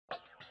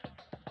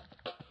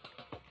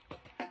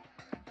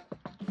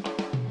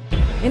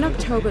In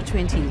October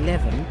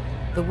 2011,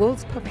 the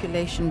world's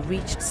population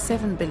reached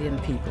 7 billion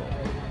people.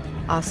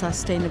 Our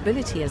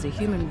sustainability as a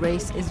human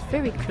race is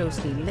very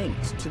closely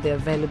linked to the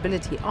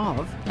availability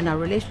of and our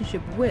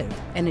relationship with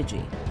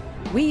energy.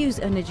 We use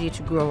energy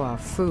to grow our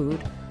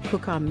food,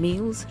 cook our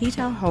meals, heat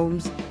our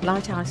homes,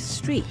 light our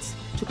streets,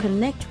 to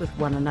connect with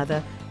one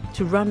another,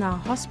 to run our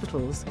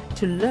hospitals,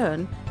 to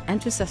learn,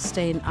 and to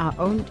sustain our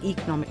own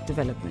economic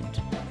development.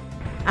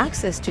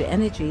 Access to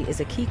energy is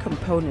a key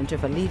component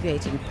of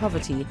alleviating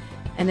poverty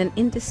and an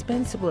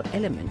indispensable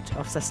element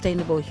of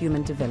sustainable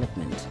human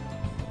development.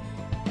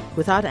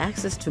 Without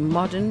access to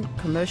modern,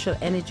 commercial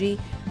energy,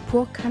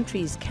 poor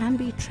countries can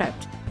be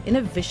trapped in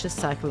a vicious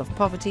cycle of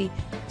poverty,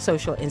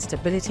 social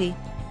instability,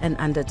 and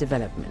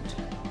underdevelopment.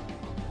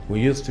 We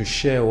used to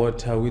share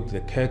water with the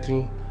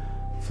cattle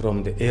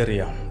from the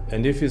area,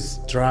 and if it's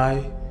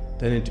dry,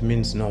 then it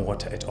means no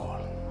water at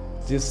all.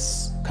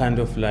 This kind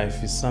of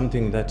life is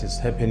something that is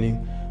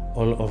happening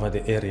all over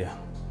the area.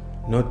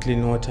 No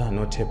clean water,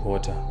 no tap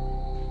water.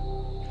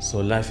 So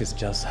life is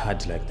just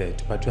hard like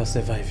that, but we are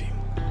surviving.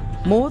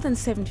 More than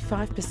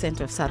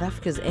 75% of South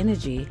Africa's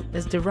energy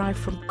is derived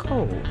from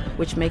coal,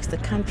 which makes the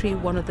country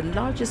one of the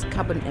largest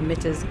carbon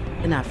emitters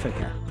in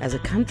Africa. As a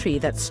country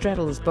that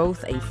straddles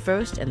both a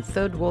first and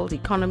third world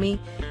economy,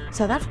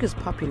 South Africa's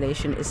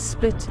population is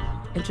split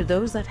into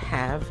those that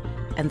have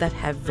and that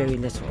have very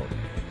little.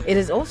 It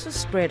is also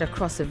spread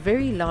across a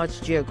very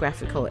large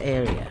geographical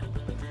area.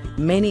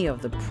 Many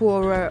of the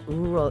poorer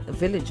rural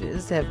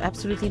villages have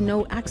absolutely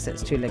no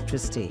access to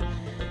electricity.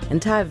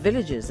 Entire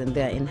villages and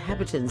their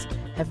inhabitants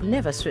have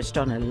never switched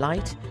on a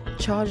light,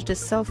 charged a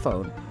cell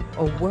phone,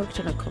 or worked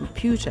on a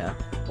computer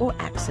or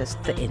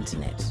accessed the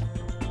internet.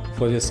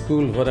 For the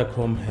school,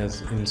 Vodacom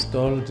has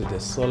installed the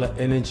solar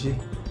energy,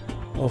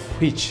 of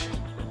which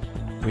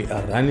we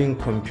are running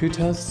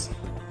computers,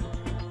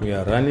 we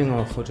are running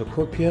our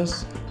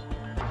photocopiers.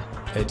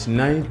 At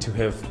night to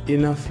have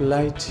enough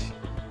light.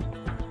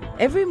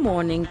 Every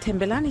morning,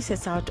 Tembelani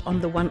sets out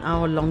on the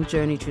 1-hour-long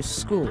journey to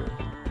school.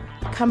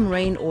 Come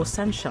rain or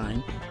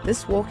sunshine,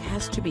 this walk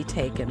has to be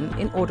taken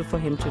in order for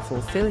him to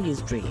fulfill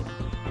his dream.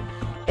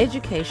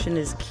 Education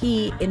is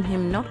key in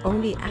him not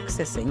only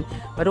accessing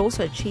but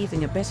also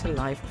achieving a better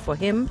life for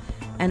him,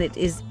 and it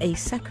is a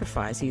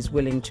sacrifice he's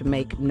willing to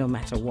make no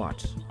matter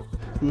what.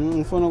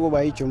 Ngifuna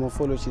ukuba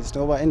i-geomorphologist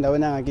ngoba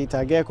endaweni yangakithi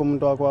akekho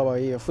umuntu wakwaba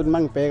yiyo futhi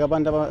mangibheka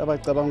abantu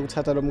abacabanga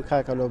ukuthatha lo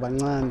mkhakha lo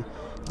bancane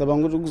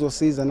ngicabanga ukuthi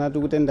kuzosiza nathi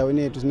ukuthi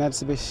endaweni yethu nathi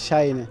sibe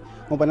shine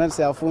ngoba nathi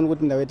siyafuna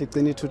ukuthi indawo yethu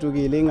igcine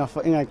ithuthukile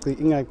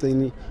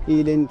ingagcini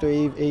ilento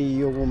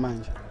eyiyo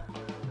kumanje.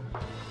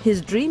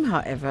 His dream,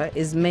 however,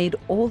 is made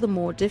all the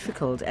more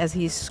difficult as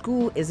his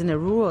school is in a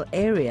rural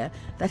area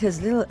that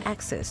has little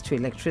access to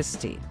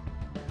electricity.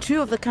 Two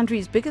of the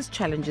country's biggest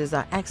challenges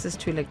are access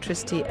to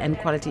electricity and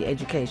quality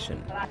education.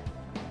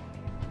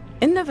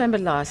 In November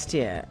last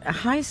year, a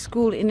high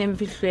school in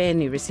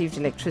Mfihlweni received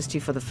electricity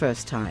for the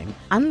first time.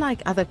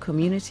 Unlike other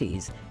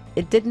communities,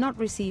 it did not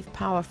receive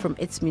power from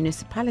its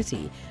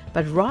municipality,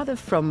 but rather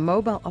from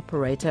mobile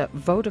operator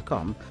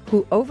Vodacom,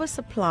 who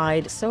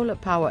oversupplied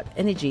solar-powered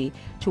energy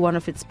to one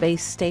of its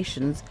base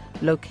stations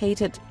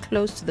located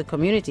close to the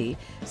community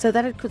so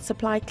that it could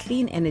supply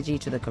clean energy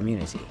to the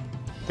community.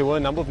 There were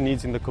a number of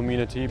needs in the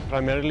community,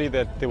 primarily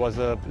that there was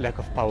a lack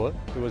of power.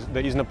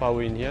 There is no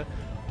power in here.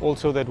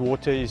 Also that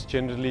water is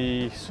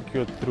generally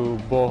secured through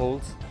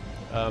boreholes,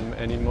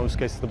 and in most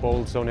cases the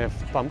boreholes don't have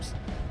pumps.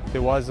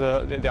 There was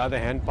the other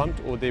hand pumped,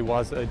 or there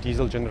was a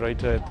diesel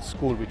generator at the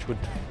school which would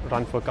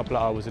run for a couple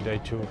of hours a day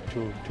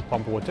to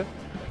pump water.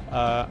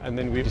 And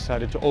then we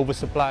decided to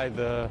oversupply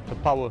the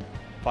power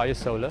via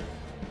solar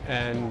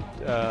and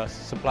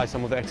supply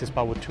some of the excess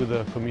power to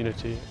the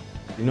community.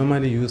 We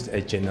normally used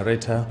a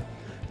generator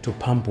to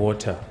pump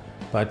water,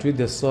 but with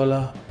the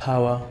solar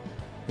power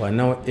we are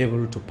now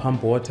able to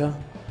pump water.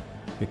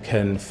 We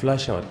can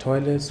flush our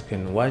toilets, we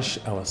can wash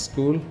our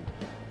school.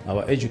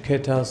 Our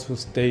educators who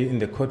stay in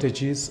the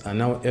cottages are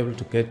now able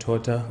to get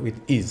water with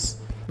ease.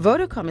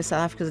 Vodacom is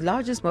South Africa's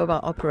largest mobile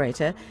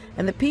operator,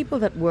 and the people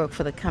that work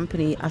for the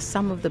company are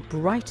some of the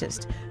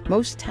brightest,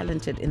 most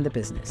talented in the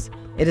business.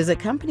 It is a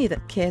company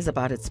that cares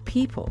about its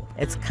people,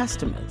 its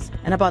customers,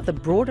 and about the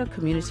broader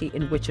community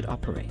in which it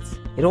operates.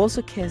 It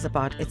also cares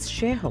about its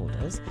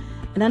shareholders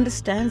and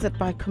understands that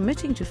by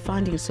committing to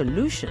finding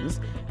solutions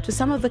to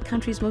some of the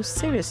country's most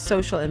serious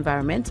social,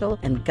 environmental,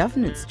 and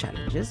governance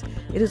challenges,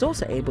 it is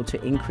also able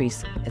to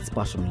increase its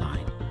bottom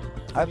line.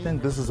 I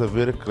think this is a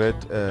very great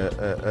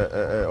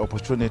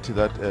opportunity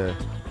that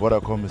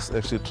Vodacom is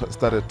actually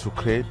started to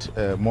create,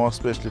 more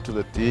especially to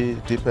the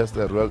deepest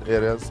rural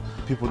areas.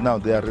 People now,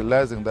 they are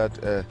realizing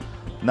that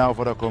now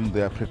Vodacom,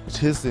 they are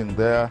practicing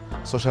their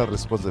social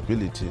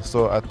responsibility.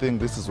 So I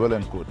think this is well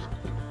and good.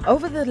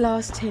 Over the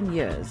last 10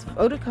 years,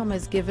 Vodacom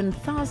has given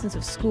thousands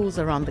of schools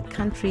around the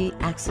country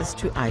access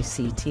to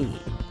ICT.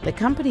 The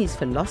company's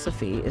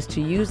philosophy is to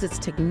use its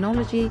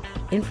technology,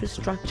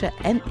 infrastructure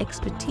and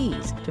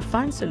expertise to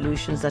find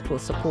solutions that will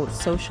support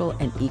social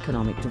and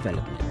economic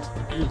development.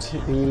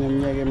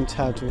 Ngineminyaka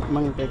emithathu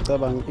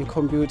mangicabanga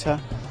icomputer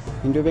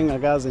into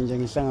bengakaze nje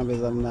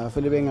ngihlangabezana nayo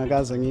futhi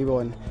bengakaze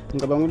ngiyibone.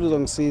 Ngicabanga ukuthi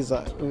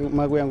uzongisiza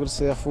uma kuya ukuthi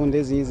siyafunda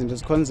ezinye izinto,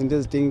 zikhona izinto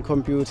ezidinga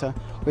ikhompyutha.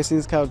 Kwesinye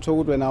isikhathi uthola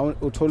ukuthi wena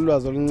uthola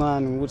ulwazi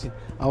oluncane ngokuthi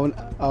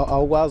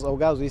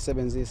awukazi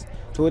uyisebenzisa.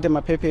 Uthola ukuthi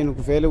emaphepheni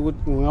kuvele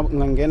ukuthi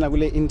ungangena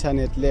kule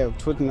internet leyo,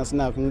 uthola ukuthi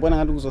nasinakho. Ngibona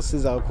ngathi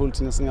kuzosiza kakhulu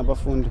thina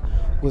singabafundi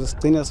ukuze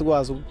sigcine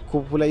sikwazi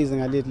ukukhuphula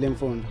izinga lethu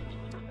lemfundo.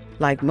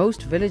 Like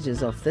most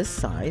villages of this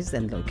size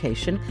and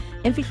location,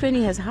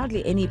 Mfihlweni has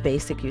hardly any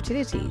basic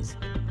utilities.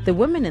 The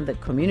women in the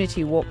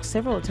community walk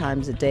several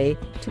times a day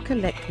to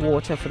collect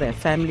water for their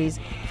families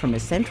from a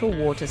central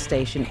water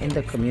station in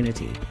the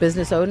community.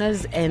 Business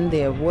owners end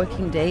their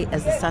working day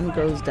as the sun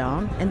goes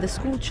down, and the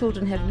school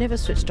children have never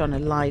switched on a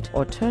light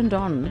or turned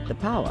on the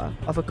power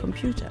of a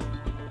computer.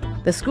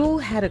 The school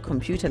had a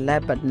computer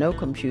lab but no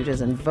computers,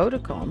 and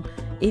Vodacom,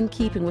 in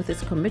keeping with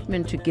its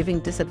commitment to giving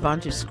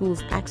disadvantaged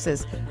schools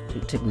access to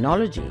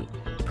technology,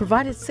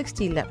 provided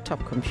 60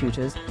 laptop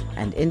computers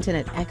and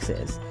internet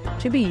access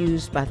to be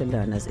used by the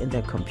learners in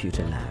their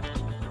computer lab.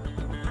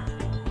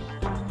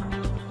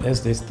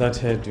 As they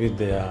started with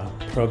their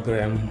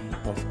program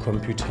of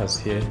computers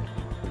here,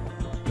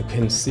 you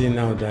can see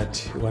now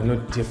that we're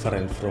not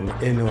different from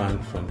anyone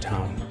from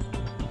town.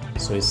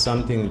 So it's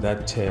something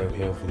that we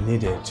have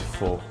needed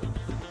for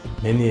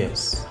many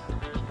years,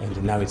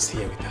 and now it's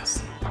here with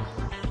us.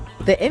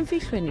 The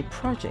Mfihlweni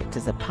project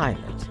is a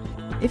pilot.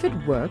 If it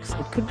works,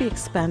 it could be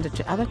expanded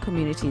to other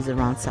communities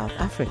around South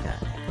Africa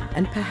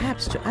and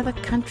perhaps to other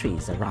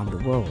countries around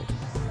the world.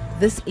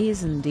 This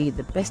is indeed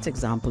the best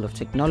example of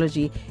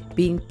technology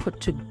being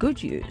put to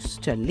good use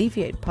to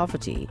alleviate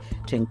poverty,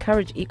 to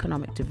encourage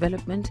economic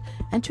development,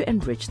 and to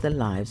enrich the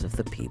lives of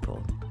the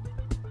people.